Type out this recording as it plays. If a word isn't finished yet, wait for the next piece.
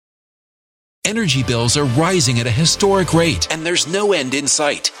energy bills are rising at a historic rate, and there's no end in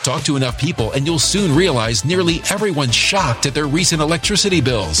sight. Talk to enough people, and you'll soon realize nearly everyone's shocked at their recent electricity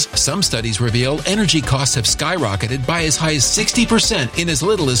bills. Some studies reveal energy costs have skyrocketed by as high as 60% in as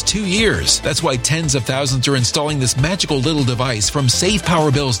little as 2 years. That's why tens of thousands are installing this magical little device from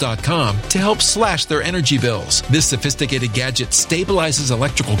SavePowerBills.com to help slash their energy bills. This sophisticated gadget stabilizes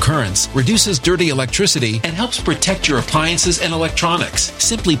electrical currents, reduces dirty electricity, and helps protect your appliances and electronics.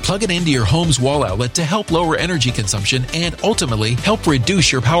 Simply plug it into your home's wall outlet to help lower energy consumption and ultimately help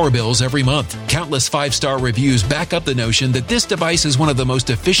reduce your power bills every month. Countless 5-star reviews back up the notion that this device is one of the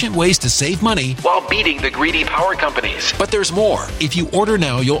most efficient ways to save money while beating the greedy power companies. But there's more. If you order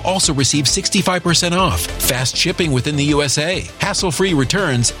now, you'll also receive 65% off, fast shipping within the USA, hassle-free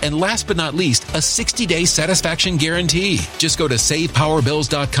returns, and last but not least, a 60-day satisfaction guarantee. Just go to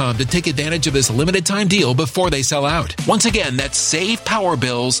SavePowerBills.com to take advantage of this limited time deal before they sell out. Once again, that's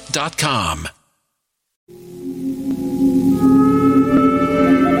SavePowerBills.com.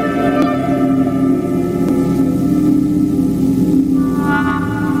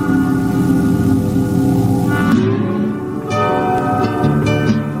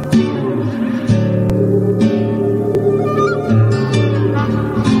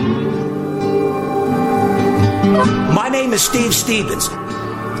 My name is Steve Stevens,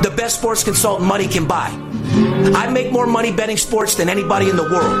 the best sports consultant money can buy. I make more money betting sports than anybody in the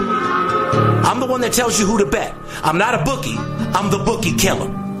world. I'm the one that tells you who to bet. I'm not a bookie. I'm the bookie killer.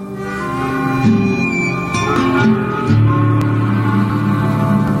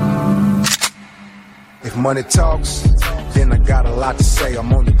 If money talks, then I got a lot to say.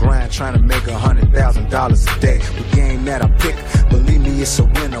 I'm on the grind trying to make $100,000 a day. The game that I pick, believe me, it's a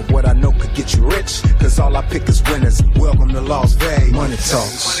winner. What I know could get you rich, cause all I pick is winners. Welcome to Las Vegas. Money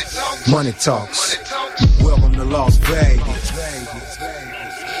talks. Money talks. Welcome to Las Vegas.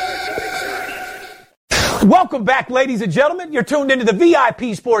 Welcome back, ladies and gentlemen. You're tuned into the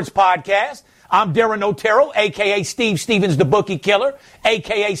VIP Sports Podcast. I'm Darren Otero, a.k.a. Steve Stevens, the Bookie Killer,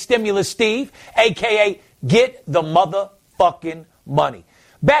 a.k.a. Stimulus Steve, a.k.a. Get the Motherfucking Money.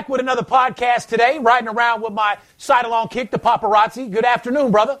 Back with another podcast today, riding around with my side-along kick, the paparazzi. Good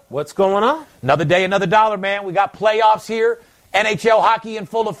afternoon, brother. What's going on? Another day, another dollar, man. We got playoffs here, NHL hockey in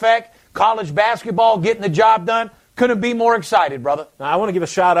full effect, college basketball getting the job done. Couldn't be more excited, brother. Now, I want to give a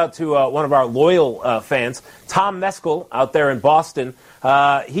shout-out to one of our loyal fans, Tom Meskel, out there in Boston.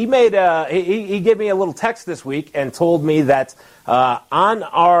 He gave me a little text this week and told me that on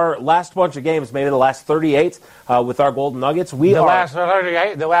our last bunch of games, maybe the last 38 with our Golden Nuggets, last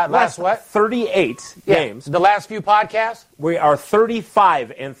 38? The last what? 38 games. The last few podcasts? We are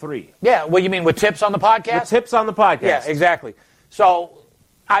 35-3. Yeah, what you mean, with tips on the podcast? With tips on the podcast. Yeah, exactly. So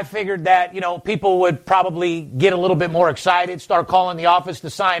I figured that, people would probably get a little bit more excited, start calling the office to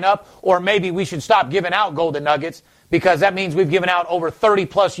sign up, or maybe we should stop giving out Golden Nuggets, because that means we've given out over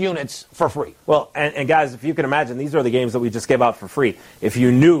 30-plus units for free. Well, and guys, if you can imagine, these are the games that we just gave out for free. If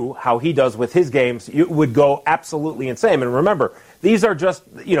you knew how he does with his games, you would go absolutely insane. And remember, these are just,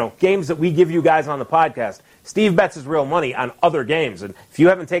 games that we give you guys on the podcast. Steve bets his real money on other games. And if you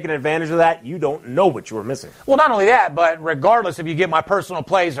haven't taken advantage of that, you don't know what you were missing. Well, not only that, but regardless if you get my personal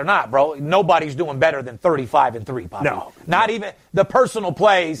plays or not, bro, nobody's doing better than 35-3, Poppy. No. Not even the personal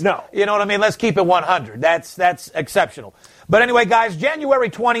plays. No. You know what I mean? Let's keep it 100. That's exceptional. But anyway, guys,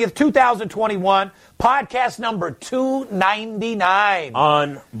 January 20th, 2021, podcast number 299.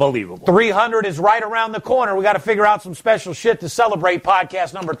 Unbelievable. 300 is right around the corner. We got to figure out some special shit to celebrate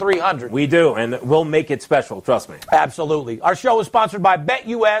podcast number 300. We do, and we'll make it special, trust me. Absolutely. Our show is sponsored by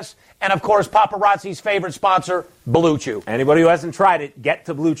BetUS and, of course, paparazzi's favorite sponsor, Blue Chew. Anybody who hasn't tried it, get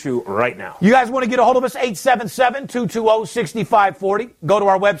to Blue Chew right now. You guys want to get a hold of us, 877-220-6540. Go to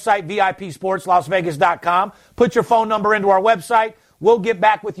our website, VIPSportsLasVegas.com. Put your phone number into our website. We'll get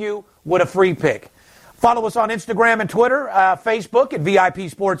back with you with a free pick. Follow us on Instagram and Twitter, Facebook at VIP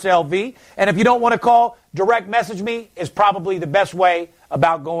Sports LV. And if you don't want to call, direct message me is probably the best way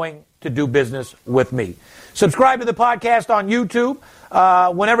about going to do business with me. Subscribe to the podcast on YouTube.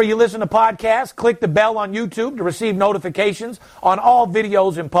 Whenever you listen to podcasts, click the bell on YouTube to receive notifications on all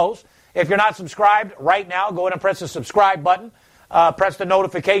videos and posts. If you're not subscribed right now, go ahead and press the subscribe button. Press the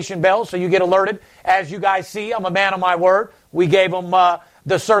notification bell so you get alerted. As you guys see, I'm a man of my word. We gave them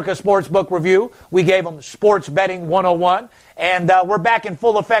the Circa Sportsbook Review. We gave them Sports Betting 101. And we're back in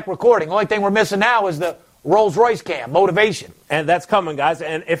full effect recording. The only thing we're missing now is the Rolls-Royce cam, motivation. And that's coming, guys.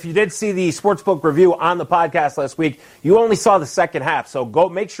 And if you did see the Sportsbook Review on the podcast last week, you only saw the second half. So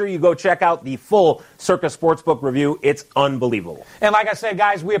make sure you go check out the full Circa Sportsbook Review. It's unbelievable. And like I said,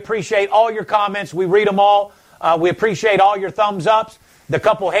 guys, we appreciate all your comments. We read them all. We appreciate all your thumbs ups. The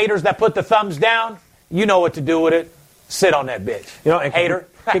couple haters that put the thumbs down, you know what to do with it. Sit on that bitch. Hater.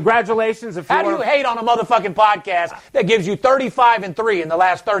 Congratulations. How do you hate on a motherfucking podcast that gives you 35-3 in the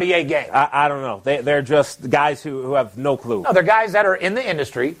last 38 games? I don't know. They're just guys who have no clue. No, they're guys that are in the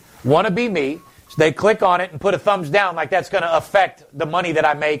industry, want to be me. So they click on it and put a thumbs down like that's going to affect the money that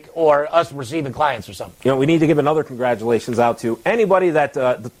I make or us receiving clients or something. We need to give another congratulations out to anybody that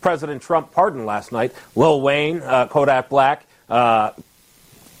President Trump pardoned last night. Lil Wayne, Kodak Black,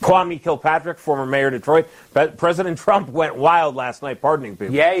 Kwame Kilpatrick, former mayor of Detroit. President Trump went wild last night pardoning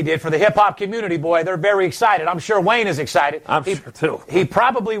people. Yeah, he did. For the hip-hop community, boy, they're very excited. I'm sure Wayne is excited. I'm sure, too. He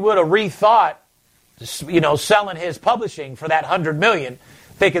probably would have rethought, selling his publishing for that $100 million,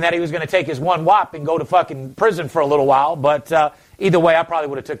 thinking that he was going to take his one whop and go to fucking prison for a little while. But either way, I probably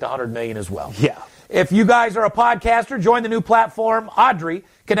would have took the $100 million as well. Yeah. If you guys are a podcaster, join the new platform, Audrey,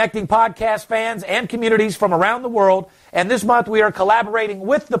 connecting podcast fans and communities from around the world. And this month we are collaborating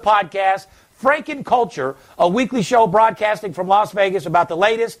with the podcast Franken Culture, a weekly show broadcasting from Las Vegas about the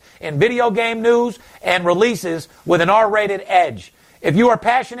latest in video game news and releases with an R-rated edge. If you are a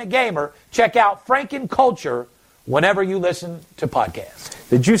passionate gamer, check out Franken Culture whenever you listen to podcasts.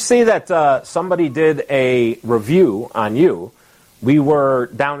 Did you see that somebody did a review on you? We were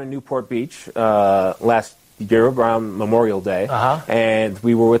down in Newport Beach last year around Memorial Day, and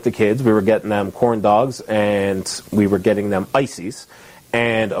we were with the kids. We were getting them corn dogs, and we were getting them ices.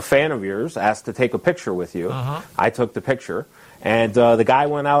 And a fan of yours asked to take a picture with you. I took the picture, and the guy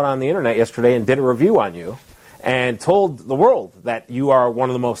went out on the internet yesterday and did a review on you and told the world that you are one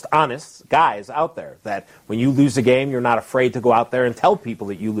of the most honest guys out there, that when you lose a game, you're not afraid to go out there and tell people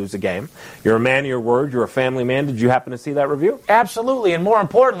that you lose a game. You're a man of your word. You're a family man. Did you happen to see that review? Absolutely, and more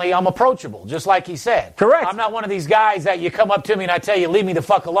importantly, I'm approachable, just like he said. Correct. I'm not one of these guys that you come up to me and I tell you, leave me the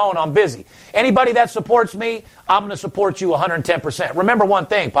fuck alone, I'm busy. Anybody that supports me, I'm going to support you 110%. Remember one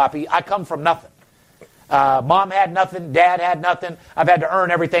thing, Poppy, I come from nothing. Mom had nothing, Dad had nothing. I've had to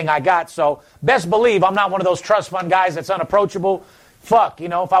earn everything I got. So best believe I'm not one of those trust fund guys that's unapproachable. Fuck,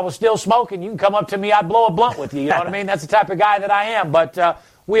 if I was still smoking, you can come up to me, I'd blow a blunt with you. You know what I mean? That's the type of guy that I am. But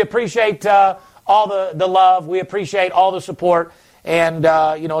we appreciate all the love. We appreciate all the support. And,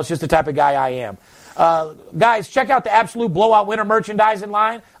 it's just the type of guy I am. Guys, check out the Absolute Blowout Winner merchandising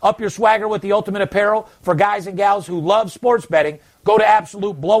line. Up your swagger with the ultimate apparel for guys and gals who love sports betting. Go to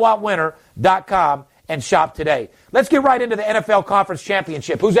AbsoluteBlowoutWinner.com and shop today. Let's get right into the NFL Conference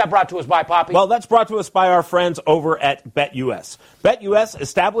Championship. Who's that brought to us by, Poppy? Well, that's brought to us by our friends over at BetUS. BetUS,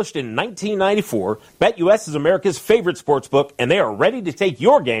 established in 1994, BetUS is America's favorite sports book, and they are ready to take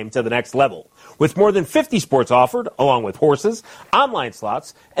your game to the next level. With more than 50 sports offered, along with horses, online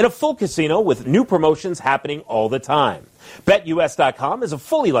slots, and a full casino with new promotions happening all the time. BetUS.com is a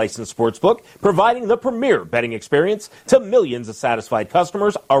fully licensed sportsbook, providing the premier betting experience to millions of satisfied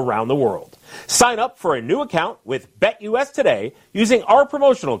customers around the world. Sign up for a new account with BetUS today using our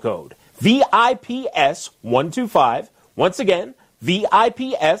promotional code, VIPS125. Once again,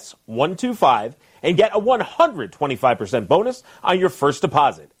 VIPS125, and get a 125% bonus on your first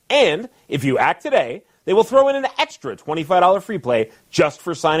deposit. And if you act today, they will throw in an extra $25 free play just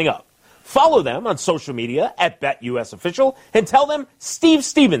for signing up. Follow them on social media at BetUSOfficial and tell them Steve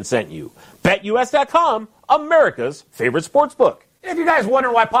Stevens sent you. BetUS.com, America's favorite sports book. If you guys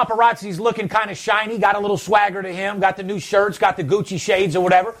wondering why paparazzi's looking kind of shiny, got a little swagger to him, got the new shirts, got the Gucci shades or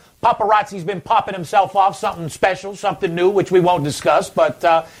whatever, paparazzi's been popping himself off something special, something new, which we won't discuss, but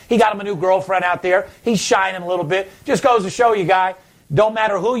he got him a new girlfriend out there. He's shining a little bit. Just goes to show you, guy, don't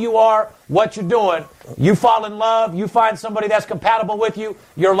matter who you are, what you're doing, you fall in love, you find somebody that's compatible with you,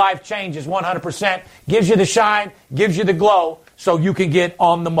 your life changes 100%, gives you the shine, gives you the glow, so you can get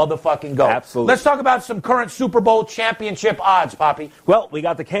on the motherfucking go. Absolutely. Let's talk about some current Super Bowl championship odds, Poppy. Well, we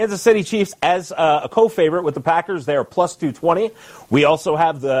got the Kansas City Chiefs as a co-favorite with the Packers. They are plus 220. We also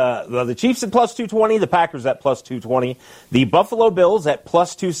have the Chiefs at plus 220, the Packers at plus 220, the Buffalo Bills at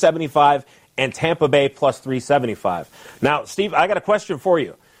plus 275, and Tampa Bay plus 375. Now, Steve, I got a question for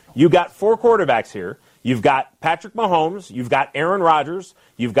you. You got four quarterbacks here. You've got Patrick Mahomes, you've got Aaron Rodgers,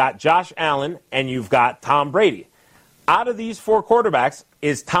 you've got Josh Allen, and you've got Tom Brady. Out of these four quarterbacks,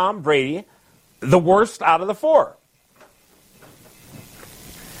 is Tom Brady the worst out of the four?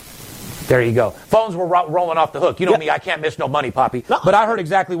 There you go. Phones were rolling off the hook. You know me, I can't miss no money, Poppy. No. But I heard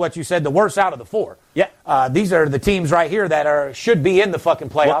exactly what you said, the worst out of the four. Yeah. These are the teams right here that should be in the fucking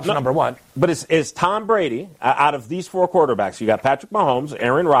playoffs, number one. But is Tom Brady, out of these four quarterbacks, you got Patrick Mahomes,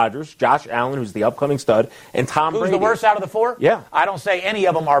 Aaron Rodgers, Josh Allen, who's the upcoming stud, and Tom Brady. Who's the worst out of the four? Yeah. I don't say any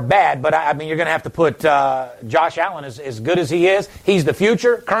of them are bad, but I mean, you're going to have to put Josh Allen as good as he is. He's the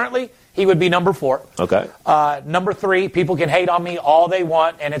future currently. he would be number 4. Okay. Number 3, people can hate on me all they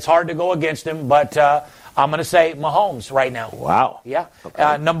want, and it's hard to go against him, but I'm going to say Mahomes right now. Wow. Yeah.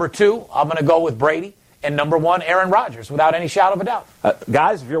 Okay. Number 2, I'm going to go with Brady. And number 1, Aaron Rodgers, without any shadow of a doubt.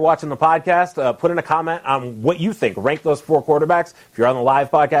 Guys, if you're watching the podcast, put in a comment on what you think. Rank those 4 quarterbacks. If you're on the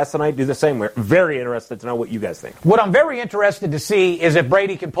live podcast tonight, do the same. We're very interested to know what you guys think. What I'm very interested to see is if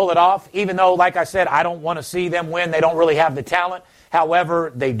Brady can pull it off, even though, like I said, I don't want to see them win. They don't really have the talent.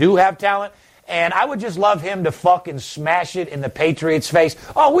 However, they do have talent. And I would just love him to fucking smash it in the Patriots' face.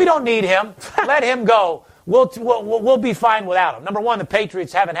 Oh, we don't need him. Let him go. We'll be fine without him. Number 1, the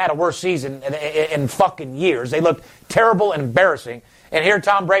Patriots haven't had a worse season in fucking years. They look terrible and embarrassing. And here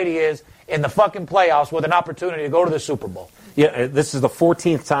Tom Brady is in the fucking playoffs with an opportunity to go to the Super Bowl. Yeah, this is the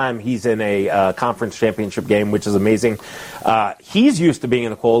 14th time he's in a conference championship game, which is amazing. He's used to being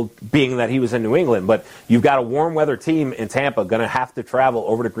in the cold, being that he was in New England, but you've got a warm weather team in Tampa going to have to travel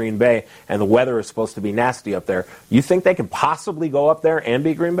over to Green Bay, and the weather is supposed to be nasty up there. You think they can possibly go up there and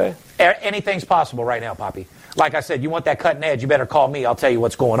beat Green Bay? Anything's possible right now, Poppy. Like I said, you want that cutting edge, you better call me. I'll tell you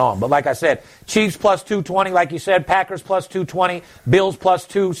what's going on. But like I said, Chiefs plus 220, like you said, Packers plus 220, Bills plus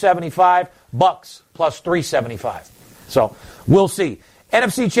 275, Bucks plus 375. So we'll see.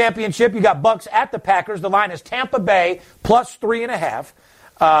 NFC Championship, you got Bucks at the Packers. The line is Tampa Bay plus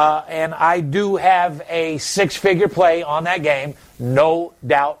 3.5. And I do have a 6-figure play on that game, no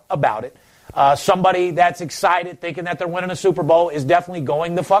doubt about it. Somebody that's excited, thinking that they're winning a Super Bowl, is definitely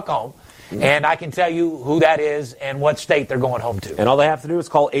going the fuck home. And I can tell you who that is and what state they're going home to. And all they have to do is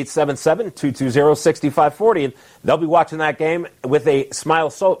call 877-220-6540, and they'll be watching that game with a smile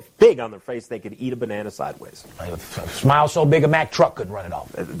so big on their face they could eat a banana sideways. A smile so big a Mack truck couldn't run it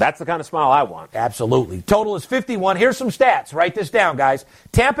off. That's the kind of smile I want. Absolutely. Total is 51. Here's some stats. Write this down, guys.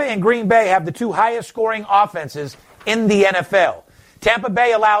 Tampa and Green Bay have the 2 highest scoring offenses in the NFL. Tampa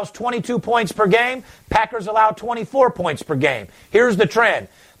Bay allows 22 points per game. Packers allow 24 points per game. Here's the trend.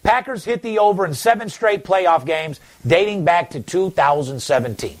 Packers hit the over in 7 straight playoff games dating back to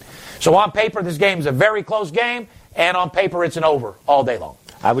 2017. So on paper, this game is a very close game, and on paper, it's an over all day long.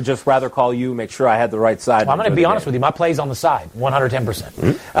 I would just rather call you, make sure I had the right side. Well, I'm going to be honest with you. My play's on the side,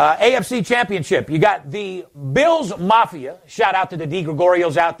 110%. AFC Championship, you got the Bills Mafia. Shout out to the D.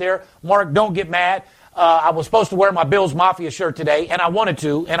 Gregorios out there. Mark, don't get mad. I was supposed to wear my Bills Mafia shirt today, and I wanted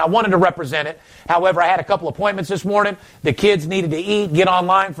to represent it. However, I had a couple appointments this morning. The kids needed to eat, get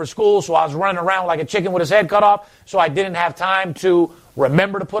online for school, so I was running around like a chicken with his head cut off, so I didn't have time to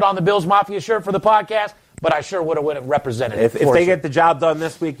remember to put on the Bills Mafia shirt for the podcast, but I sure would have represented it. If they get the job done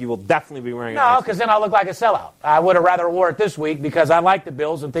this week, you will definitely be wearing it. No, because then I'll look like a sellout. I would have rather wore it this week because I like the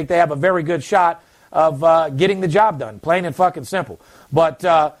Bills and think they have a very good shot of getting the job done, plain and fucking simple. But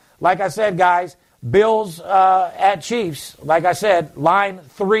like I said, guys, Bills at Chiefs, like I said, line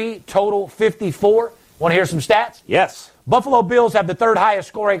 3, total 54. Want to hear some stats? Yes. Buffalo Bills have the 3rd highest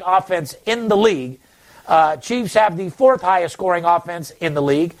scoring offense in the league. Chiefs have the 4th highest scoring offense in the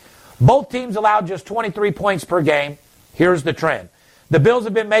league. Both teams allowed just 23 points per game. Here's the trend. The Bills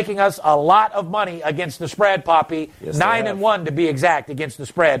have been making us a lot of money against the spread, Poppy. Yes, 9-1 to be exact against the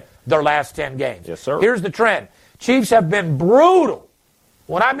spread their last 10 games. Yes, sir. Here's the trend. Chiefs have been brutal.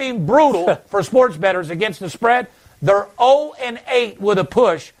 When I mean brutal for sports bettors against the spread, they're 0-8 with a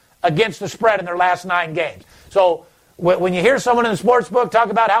push against the spread in their last 9 games. So when you hear someone in the sports book talk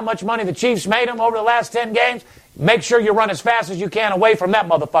about how much money the Chiefs made them over the last 10 games, make sure you run as fast as you can away from that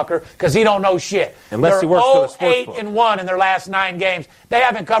motherfucker because he don't know shit. Unless he works for the sports book. 0-8-1 in their last 9 games. They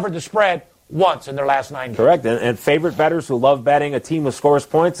haven't covered the spread once in their last 9 games. Correct. And favorite bettors who love betting a team who scores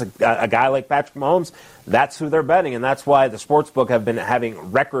points, a guy like Patrick Mahomes, that's who they're betting. And that's why the sportsbook have been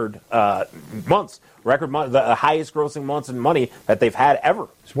having record months, the highest grossing months in money that they've had ever.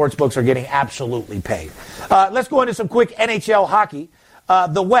 Sportsbooks are getting absolutely paid. Let's go into some quick NHL hockey.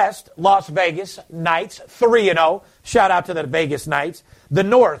 The West, Las Vegas Knights, 3-0. Shout out to the Vegas Knights. The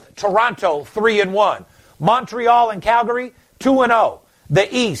North, Toronto, 3-1. Montreal and Calgary, 2-0.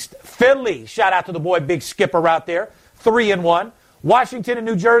 The East, Philly, shout out to the boy Big Skipper out there, 3-1. Washington and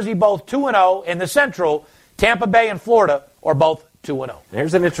New Jersey, both 2-0. In the Central, Tampa Bay and Florida are both 2-0.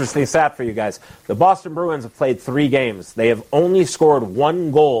 Here's an interesting stat for you guys. The Boston Bruins have played 3 games. They have only scored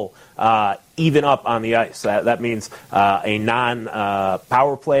 1 goal even up on the ice. That means a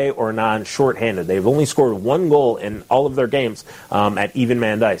non-power play or non-shorthanded. They've only scored 1 goal in all of their games at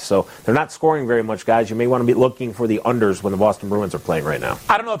even-manned ice. So they're not scoring very much, guys. You may want to be looking for the unders when the Boston Bruins are playing right now.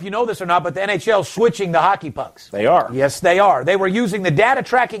 I don't know if you know this or not, but the NHL is switching the hockey pucks. They are. Yes, they are. They were using the data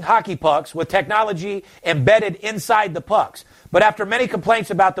tracking hockey pucks with technology embedded inside the pucks. But after many complaints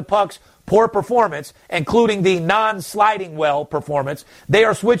about the pucks poor performance, including the non-sliding well performance, they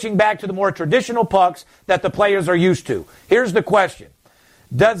are switching back to the more traditional pucks that the players are used to. Here's the question.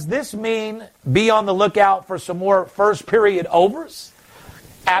 Does this mean be on the lookout for some more first period overs?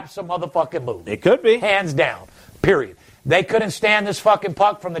 Abso-motherfucking-lute. It could be. Hands down. Period. They couldn't stand this fucking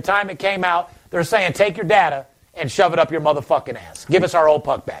puck from the time it came out. They're saying take your data and shove it up your motherfucking ass. Give us our old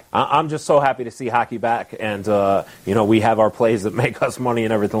puck back. I'm just so happy to see hockey back. And, we have our plays that make us money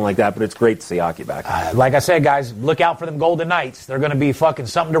and everything like that, but it's great to see hockey back. Like I said, guys, look out for them Golden Knights. They're going to be fucking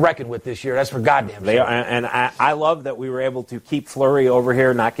something to reckon with this year. That's for goddamn They sure. are, and I love that we were able to keep Fleury over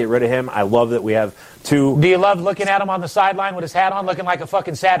here, not get rid of him. I love that we have two. Do you love looking at him on the sideline with his hat on, looking like a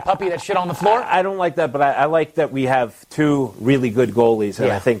fucking sad puppy that shit on the floor? I don't like that, but I like that we have two really good goalies,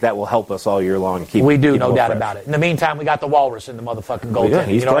 and I think that will help us all year long. We do, no doubt about it. In the meantime, we got the Walrus in the motherfucking goaltender. Yeah,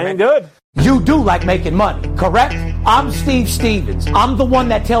 he's playing good. You do like making money, correct? I'm Steve Stevens. I'm the one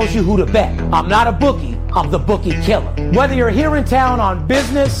that tells you who to bet. I'm not a bookie. I'm the bookie killer. Whether you're here in town on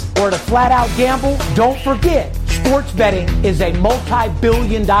business or to flat out gamble, don't forget, sports betting is a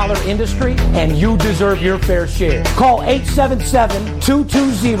multi-billion-dollar industry and you deserve your fair share. Call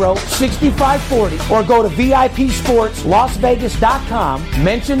 877-220-6540 or go to VIPSportsLasVegas.com,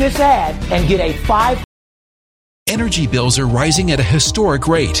 mention this ad, and get a 5 Energy bills are rising at a historic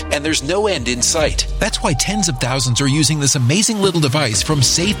rate, and there's no end in sight. That's why tens of thousands are using this amazing little device from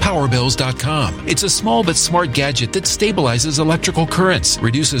SavePowerBills.com. It's a small but smart gadget that stabilizes electrical currents,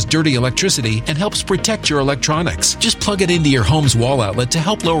 reduces dirty electricity, and helps protect your electronics. Just plug it into your home's wall outlet to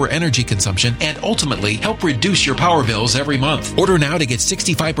help lower energy consumption and ultimately help reduce your power bills every month. Order now to get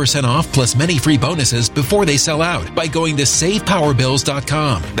 65% off plus many free bonuses before they sell out by going to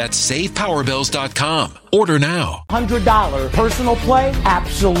SavePowerBills.com. That's SavePowerBills.com. Order now. $100 personal play,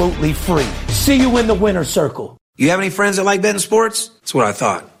 absolutely free. See you in the winner's circle. You have any friends that like betting sports? That's what I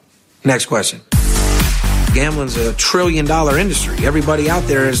thought. Next question. Gambling's a $1 trillion industry. Everybody out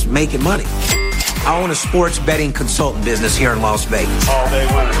there is making money. I own a sports betting consultant business here in Las Vegas. All day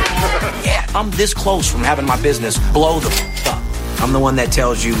winner. Yeah, I'm this close from having my business blow the up. I'm the one that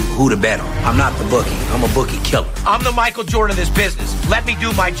tells you who to bet on. I'm not the bookie. I'm a bookie killer. I'm the Michael Jordan of this business. Let me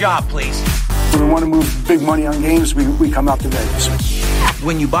do my job, please. When we want to move big money on games, we come out to Vegas.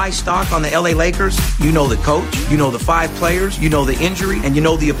 When you buy stock on the LA Lakers, you know the coach, you know the 5 players, you know the injury, and you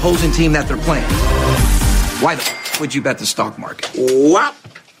know the opposing team that they're playing. Why the would you bet the stock market? Whop!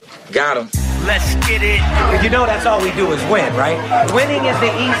 Got him. Let's get it. You know that's all we do is win, right? Winning is the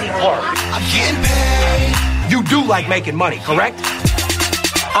easy part. I'm getting paid. You do like making money, correct?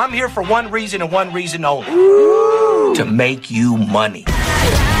 I'm here for one reason and one reason only. Ooh. To make you money.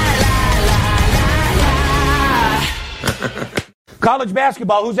 College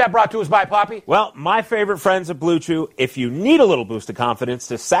basketball, who's that brought to us by, Poppy? Well, my favorite friends at Blue Chew, if you need a little boost of confidence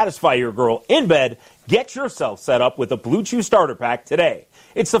to satisfy your girl in bed, get yourself set up with a Blue Chew starter pack today.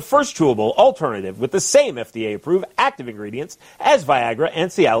 It's the first chewable alternative with the same FDA-approved active ingredients as Viagra and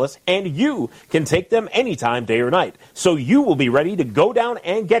Cialis, and you can take them anytime, day or night. So you will be ready to go down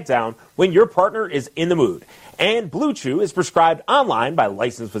and get down when your partner is in the mood. And Blue Chew is prescribed online by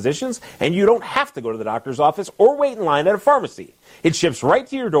licensed physicians, and you don't have to go to the doctor's office or wait in line at a pharmacy. It ships right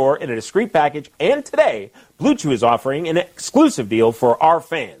to your door in a discreet package, and today, Blue Chew is offering an exclusive deal for our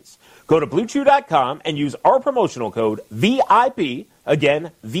fans. Go to BlueChew.com and use our promotional code VIP,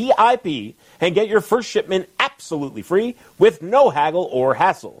 again, VIP, and get your first shipment absolutely free with no haggle or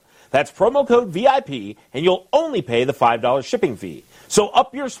hassle. That's promo code VIP, and you'll only pay the $5 shipping fee. So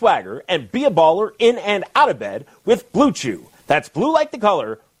up your swagger and be a baller in and out of bed with Blue Chew. That's blue like the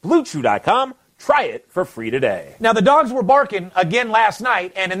color, BlueChew.com. Try it for free today. Now, the dogs were barking again last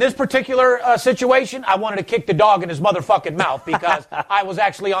night, and in this particular situation, I wanted to kick the dog in his motherfucking mouth because I was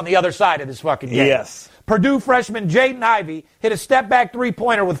actually on the other side of this fucking game. Yes. Purdue freshman Jaden Ivey hit a step-back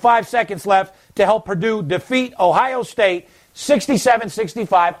three-pointer with 5 seconds left to help Purdue defeat Ohio State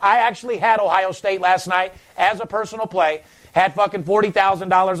 67-65. I actually had Ohio State last night as a personal play, had fucking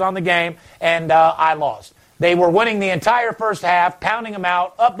 $40,000 on the game, and I lost. They were winning the entire first half, pounding them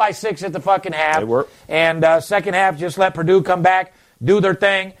out, up by 6 at the fucking half. They were. And second half, just let Purdue come back, do their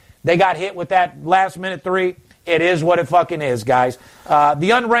thing. They got hit with that last-minute 3. It is what it fucking is, guys. The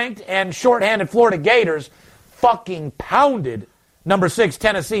unranked and shorthanded Florida Gators fucking pounded number 6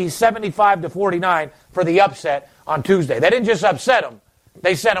 Tennessee 75-49 for the upset on Tuesday. They didn't just upset them.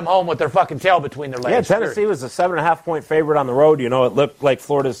 They sent them home with their fucking tail between their legs. Yeah, Tennessee was a 7.5-point favorite on the road. You know, it looked like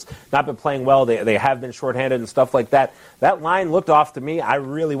Florida's not been playing well. They have been shorthanded and stuff like that. That line looked off to me. I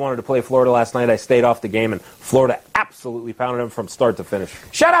really wanted to play Florida last night. I stayed off the game, and Florida absolutely pounded them from start to finish.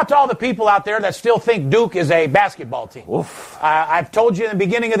 Shout out to all the people out there that still think Duke is a basketball team. I've told you in the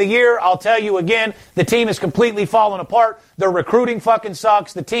beginning of the year. I'll tell you again. The team is completely falling apart. Their recruiting fucking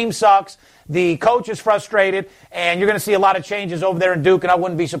sucks. The team sucks. The coach is frustrated, and you're going to see a lot of changes over there in Duke, and I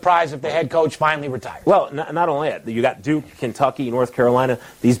wouldn't be surprised if the head coach finally retires. Well, not only that, you got Duke, Kentucky, North Carolina,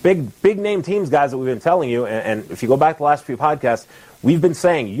 these big-name teams, guys, that we've been telling you, and if you go back to the last few podcasts, we've been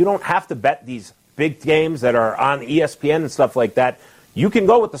saying you don't have to bet these big games that are on ESPN and stuff like that. You can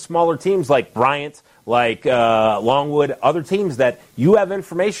go with the smaller teams like Bryant, like Longwood, other teams that you have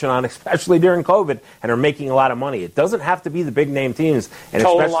information on, especially during COVID, and are making a lot of money. It doesn't have to be the big-name teams. And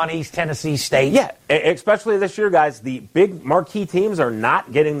total on East Tennessee State. Yeah, especially this year, guys. The big marquee teams are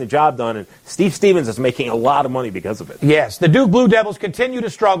not getting the job done, and Steve Stevens is making a lot of money because of it. Yes, the Duke Blue Devils continue to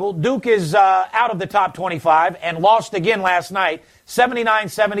struggle. Duke is out of the top 25 and lost again last night,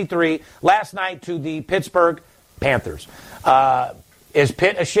 79-73, last night to the Pittsburgh Panthers. Is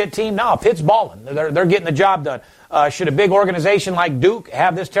Pitt a shit team? No, Pitt's balling. They're getting the job done. Should a big organization like Duke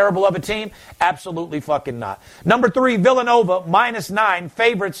have this terrible of a team? Absolutely fucking not. Number 3, Villanova, -9,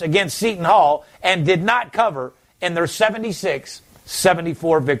 favorites against Seton Hall, and did not cover in their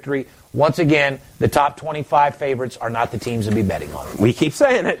 76-74 victory. Once again, the top 25 favorites are not the teams to be betting on. We keep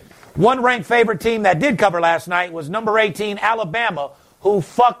saying it. One ranked favorite team that did cover last night was number 18, Alabama, who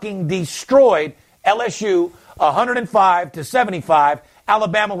fucking destroyed LSU 105-75.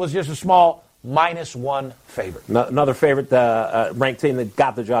 Alabama was just a small -1 favorite. Another favorite ranked team that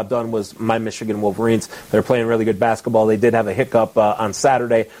got the job done was my Michigan Wolverines. They're playing really good basketball. They did have a hiccup on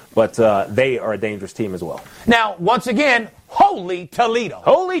Saturday, but they are a dangerous team as well. Now, once again, holy Toledo.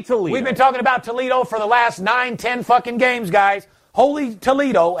 Holy Toledo. We've been talking about Toledo for the last 9, 10 fucking games, guys. Holy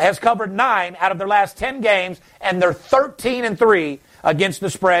Toledo has covered 9 out of their last 10 games, and they're 13-3 against the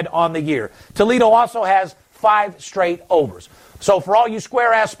spread on the year. Toledo also has 5 straight overs. So for all you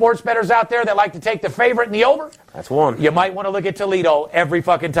square-ass sports bettors out there that like to take the favorite in the over, that's one. You might want to look at Toledo every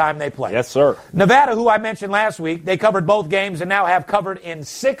fucking time they play. Yes, sir. Nevada, who I mentioned last week, they covered both games and now have covered in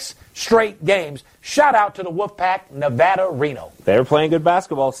 6 straight games. Shout out to the Wolfpack, Nevada Reno. They're playing good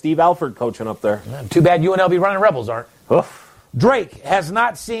basketball. Steve Alford coaching up there. Too bad UNLV running Rebels aren't. Oof. Drake has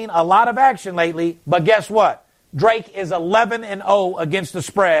not seen a lot of action lately, but guess what? Drake is 11-0 against the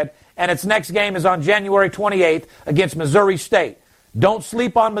spread, and its next game is on January 28th against Missouri State. Don't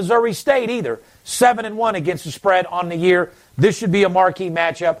sleep on Missouri State either. 7-1 against the spread on the year. This should be a marquee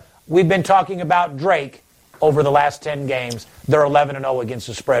matchup. We've been talking about Drake over the last 10 games. They're 11-0 against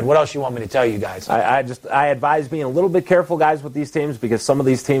the spread. What else you want me to tell you guys? I advise being a little bit careful, guys, with these teams because some of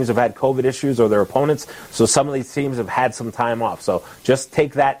these teams have had COVID issues or their opponents, so some of these teams have had some time off. So just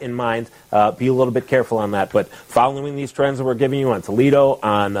take that in mind. Be a little bit careful on that. But following these trends that we're giving you on Toledo,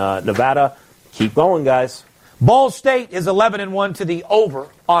 on Nevada, keep going, guys. Ball State is 11-1 to the over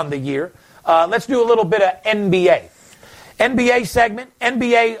on the year. Let's do a little bit of NBA. NBA segment,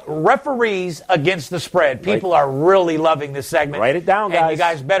 NBA referees against the spread. People are really loving this segment. Write it down, guys. And you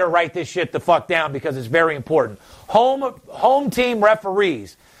guys better write this shit the fuck down because it's very important. Home team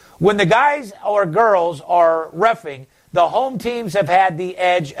referees. When the guys or girls are reffing, the home teams have had the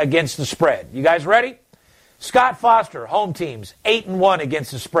edge against the spread. You guys ready? Scott Foster, home teams, 8-1 against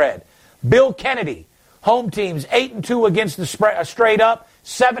the spread. Bill Kennedy, home teams, 8-2 against the spread, straight up,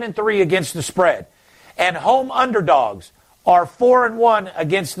 7-3 against the spread. And home underdogs are 4-1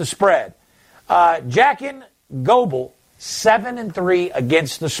 against the spread. Jackin Goebel, 7-3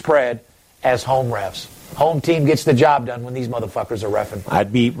 against the spread as home refs. Home team gets the job done when these motherfuckers are reffing.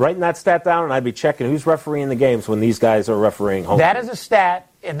 I'd be writing that stat down, and I'd be checking who's refereeing the games when these guys are refereeing home. That is a stat,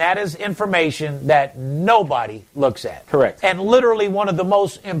 and that is information that nobody looks at. Correct. And literally one of the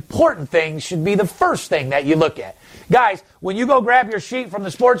most important things should be the first thing that you look at. Guys, when you go grab your sheet from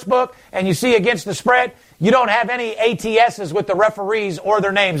the sports book and you see against the spread, you don't have any ATSs with the referees or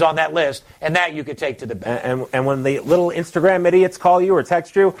their names on that list, and that you could take to the bank. And when the little Instagram idiots call you or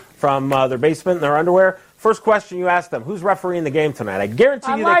text you from their basement in their underwear, first question you ask them, who's refereeing the game tonight? I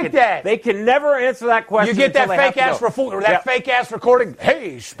guarantee you they can never answer that question. You get that fake-ass recording.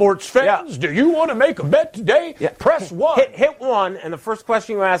 Hey, sports fans, do you want to make a bet today? Yeah. Press 1. Hit 1, and the first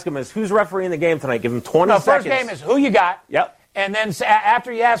question you ask them is, who's refereeing the game tonight? Give them 20 seconds. The first game is who you got. Yep. And then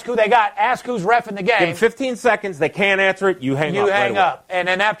after you ask who they got, ask who's reffing the game. Give them 15 seconds. They can't answer it. You hang up. You hang up. And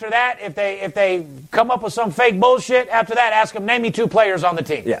then after that, if they come up with some fake bullshit, after that, ask them, name me 2 players on the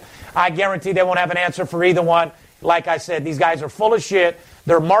team. Yeah. I guarantee they won't have an answer for either one. like I said, these guys are full of shit.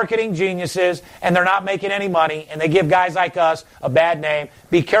 They're marketing geniuses, and they're not making any money, and they give guys like us a bad name.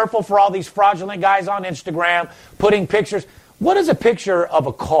 Be careful for all these fraudulent guys on Instagram putting pictures. What does a picture of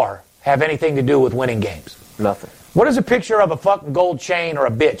a car have anything to do with winning games? Nothing. What does a picture of a fucking gold chain or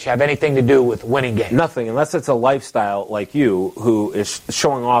a bitch have anything to do with winning games? Nothing, unless it's a lifestyle like you who is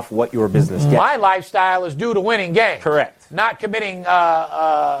showing off what your business gets. My lifestyle is due to winning games. Correct. Not committing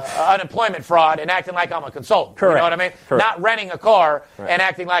unemployment fraud and acting like I'm a consultant. Correct. You know what I mean? Correct. Not renting a car and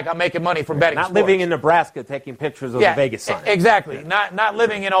acting like I'm making money from betting Not sports. living in Nebraska taking pictures of the Vegas sign. Exactly. Not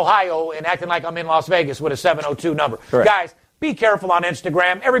living in Ohio and acting like I'm in Las Vegas with a 702 number. Correct. Guys, be careful on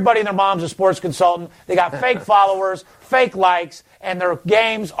Instagram. Everybody and their mom's a sports consultant. They got fake followers, fake likes, and their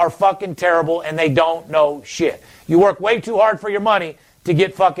games are fucking terrible, and they don't know shit. You work way too hard for your money to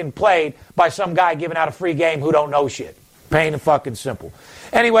get fucking played by some guy giving out a free game who don't know shit. Plain and fucking simple.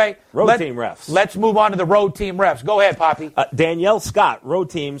 Anyway, road team refs. Let's move on to the road team refs. Go ahead, Poppy. Danielle Scott,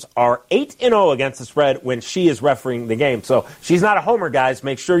 road teams are 8-0 against the spread when she is refereeing the game. So she's not a homer, guys.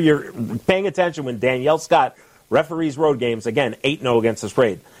 Make sure you're paying attention when Danielle Scott referees road games. Again, 8-0 against the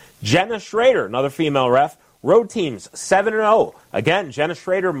spread. Jenna Schrader, another female ref, road teams 7-0. Again, Jenna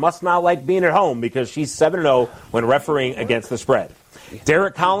Schrader must not like being at home because she's 7-0 when refereeing against the spread.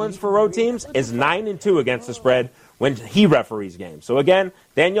 Derek Collins for road teams is 9-2 against the spread when he referees games. So again,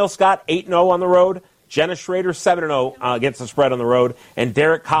 Danielle Scott 8-0 on the road, Jenna Schrader 7-0 against the spread on the road, and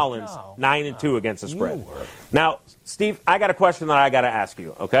Derek Collins 9-2 against the spread. Now, Steve, I got a question that I got to ask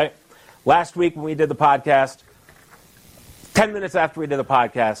you, okay? Last week when we did the podcast, 10 minutes after we did the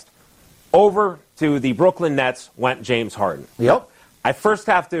podcast, over to the Brooklyn Nets went James Harden. Yep. I first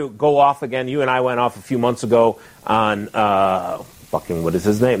have to go off again. You and I went off a few months ago on, what is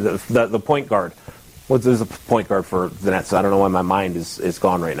his name? The point guard. What's the point guard for the Nets? I don't know why my mind is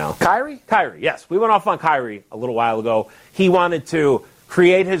gone right now. Kyrie? Kyrie, yes. We went off on Kyrie a little while ago. He wanted to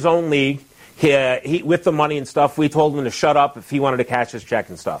create his own league he with the money and stuff. We told him to shut up if he wanted to cash his check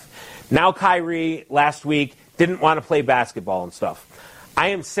and stuff. Now Kyrie, last week, didn't want to play basketball and stuff. I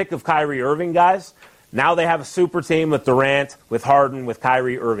am sick of Kyrie Irving, guys. Now they have a super team with Durant, with Harden, with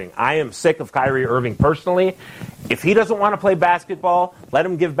Kyrie Irving. I am sick of Kyrie Irving personally. If he doesn't want to play basketball, let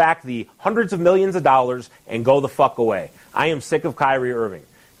him give back the hundreds of millions of dollars and go the fuck away. I am sick of Kyrie Irving.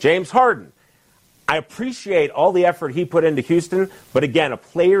 James Harden. I appreciate all the effort he put into Houston, but again, a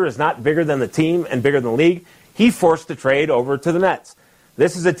player is not bigger than the team and bigger than the league. He forced the trade over to the Nets.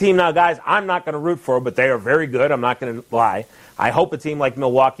 This is a team now, guys, I'm not going to root for, but they are very good. I'm not going to lie. I hope a team like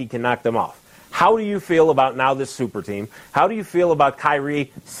Milwaukee can knock them off. How do you feel about now this super team? How do you feel about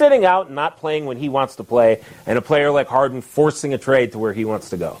Kyrie sitting out and not playing when he wants to play, and a player like Harden forcing a trade to where he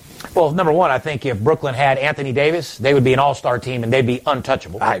wants to go? Well, number one, I think if Brooklyn had Anthony Davis, they would be an all-star team and they'd be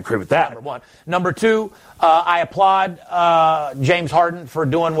untouchable. I agree with that. Number one. Number two, I applaud James Harden for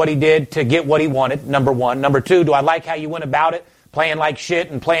doing what he did to get what he wanted, number one. Number two, do I like how you went about it? Playing like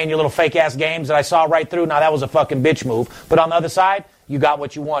shit and playing your little fake-ass games that I saw right through. Now, that was a fucking bitch move. But on the other side, you got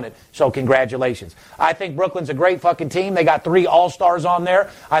what you wanted. So congratulations. I think Brooklyn's a great fucking team. They got 3 all-stars on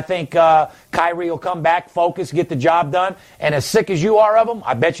there. I think Kyrie will come back, focus, get the job done. And as sick as you are of them,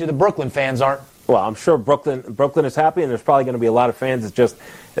 I bet you the Brooklyn fans aren't. Well, I'm sure Brooklyn is happy, and there's probably going to be a lot of fans. It's just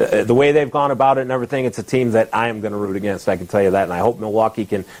the way they've gone about it and everything. It's a team that I am going to root against, I can tell you that, and I hope Milwaukee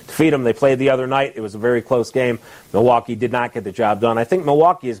can defeat them. They played the other night. It was a very close game. Milwaukee did not get the job done. I think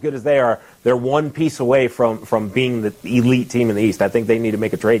Milwaukee, as good as they are, they're one piece away from being the elite team in the East. I think they need to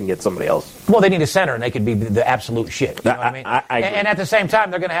make a trade and get somebody else. Well, they need a center, and they could be the absolute shit. You know what I mean? I agree. And at the same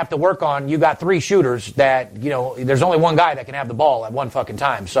time, they're going to have to work on, you got 3 shooters that, there's only one guy that can have the ball at one fucking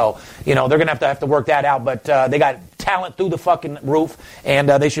time. So, they're going to have to work that out. But they got talent through the fucking roof, and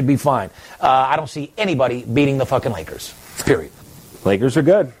they should be fine. I don't see anybody beating the fucking Lakers, period. Lakers are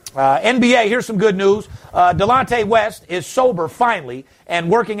good. NBA, here's some good news. Delonte West is sober finally and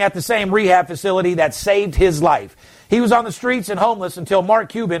working at the same rehab facility that saved his life. He was on the streets and homeless until Mark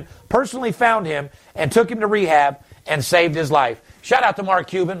Cuban personally found him and took him to rehab and saved his life. Shout out to Mark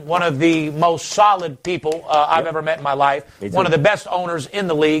Cuban, one of the most solid people I've ever met in my life. One of the best owners in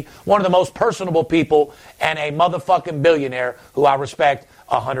the league. One of the most personable people, and a motherfucking billionaire who I respect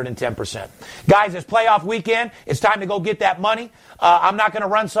 110%. Guys, it's playoff weekend. It's time to go get that money. I'm not going to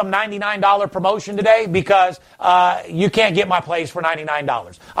run some $99 promotion today because you can't get my plays for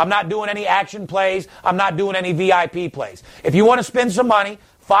 $99. I'm not doing any action plays. I'm not doing any VIP plays. If you want to spend some money,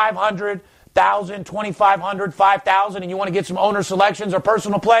 $500, $1,000, $2,500, $5,000, and you want to get some owner selections or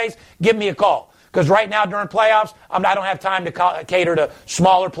personal plays, give me a call. Because right now during playoffs, I don't have time to cater to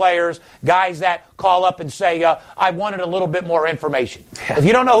smaller players, guys that call up and say, I wanted a little bit more information. If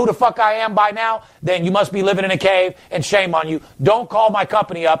you don't know who the fuck I am by now, then you must be living in a cave, and shame on you. Don't call my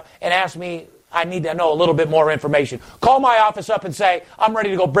company up and ask me, I need to know a little bit more information. Call my office up and say, I'm ready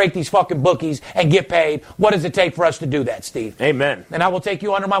to go break these fucking bookies and get paid. What does it take for us to do that, Steve? Amen. And I will take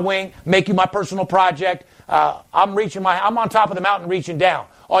you under my wing, make you my personal project. I'm on top of the mountain reaching down.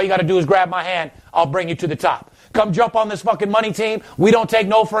 All you got to do is grab my hand. I'll bring you to the top. Come jump on this fucking money team. We don't take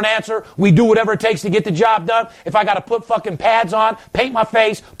no for an answer. We do whatever it takes to get the job done. If I got to put fucking pads on, paint my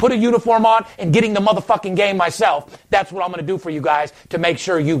face, put a uniform on, and getting the motherfucking game myself, that's what I'm going to do for you guys to make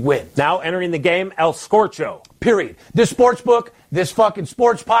sure you win. Now entering the game, El Scorcho. Period. This sports book, this fucking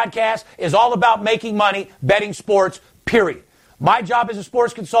sports podcast is all about making money, betting sports, period. My job as a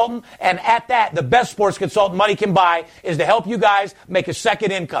sports consultant, and at that, the best sports consultant money can buy, is to help you guys make a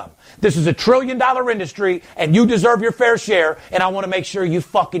second income. This is $1 trillion industry, and you deserve your fair share, and I want to make sure you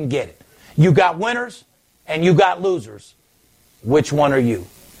fucking get it. You got winners, and you got losers. Which one are you?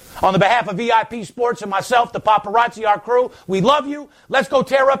 On the behalf of VIP Sports and myself, the paparazzi, our crew, we love you. Let's go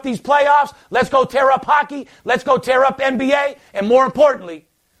tear up these playoffs. Let's go tear up hockey. Let's go tear up NBA. And more importantly,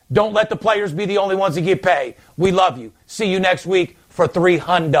 don't let the players be the only ones that get paid. We love you. See you next week for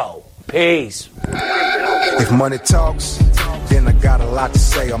 $300. Peace. If money talks, then I got a lot to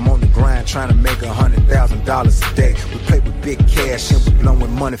say. I'm on the grind trying to make $100,000 a day. We play with big cash and we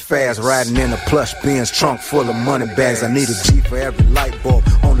blowing money fast. Riding in a plush Benz trunk full of money bags. I need a G for every light bulb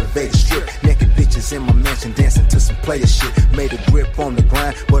on the Vegas Strip. Naked bitches in my mansion dancing to some player shit. Made a grip on the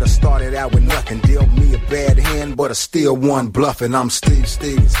grind, but I started out with nothing. Dealt me a bad hand, but I still won bluffing. I'm Steve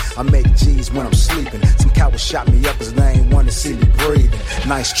Stevens. I make G's when I'm sleeping. Some cowards shot me up cause they ain't want to see me breathing.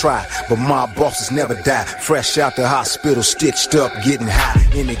 Nice try, but my bosses never die. Fresh out the hospital, stitched up, getting high.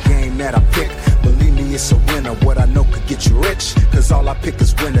 In the game that I pick, believe me, it's a winner. What I know could get you rich, cause all I pick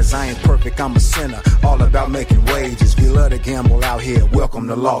is winners. I ain't perfect, I'm a sinner. All about making wages. We love to gamble out here. Welcome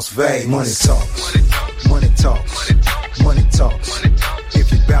to Las Vegas. Money talks. Money talks. Money talks.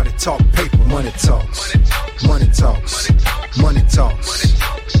 If you bout it, talk paper. Money talks. Money talks. Money talks.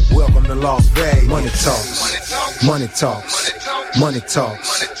 Welcome to Las Vegas. Money talks. Money talks. Money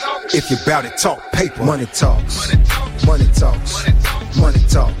talks. If you bout it, talk paper. Money talks. Money talks. Money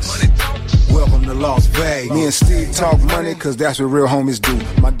talks. Welcome to Las Vegas. Me and Steve talk money, cause that's what real homies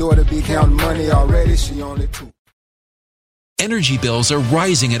do. My daughter be counting money already, she on it too. Energy bills are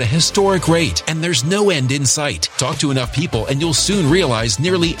rising at a historic rate, and there's no end in sight. Talk to enough people, and you'll soon realize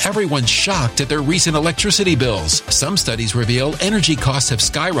nearly everyone's shocked at their recent electricity bills. Some studies reveal energy costs have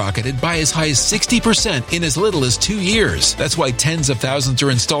skyrocketed by as high as 60% in as little as 2 years. That's why tens of thousands are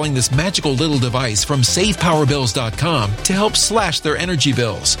installing this magical little device from SavePowerBills.com to help slash their energy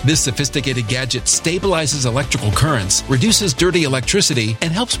bills. This sophisticated gadget stabilizes electrical currents, reduces dirty electricity,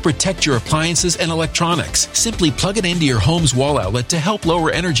 and helps protect your appliances and electronics. Simply plug it into your home's wall outlet to help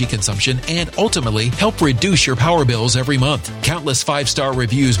lower energy consumption and ultimately help reduce your power bills every month. Countless 5-star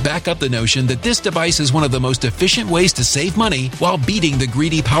reviews back up the notion that this device is one of the most efficient ways to save money while beating the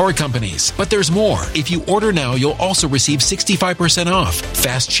greedy power companies. But there's more. If you order now, you'll also receive 65% off,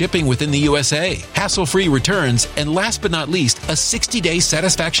 fast shipping within the USA, hassle-free returns, and last but not least, a 60-day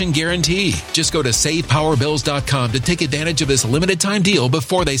satisfaction guarantee. Just go to SavePowerBills.com to take advantage of this limited time deal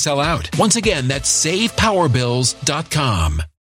before they sell out. Once again, that's SavePowerBills.com.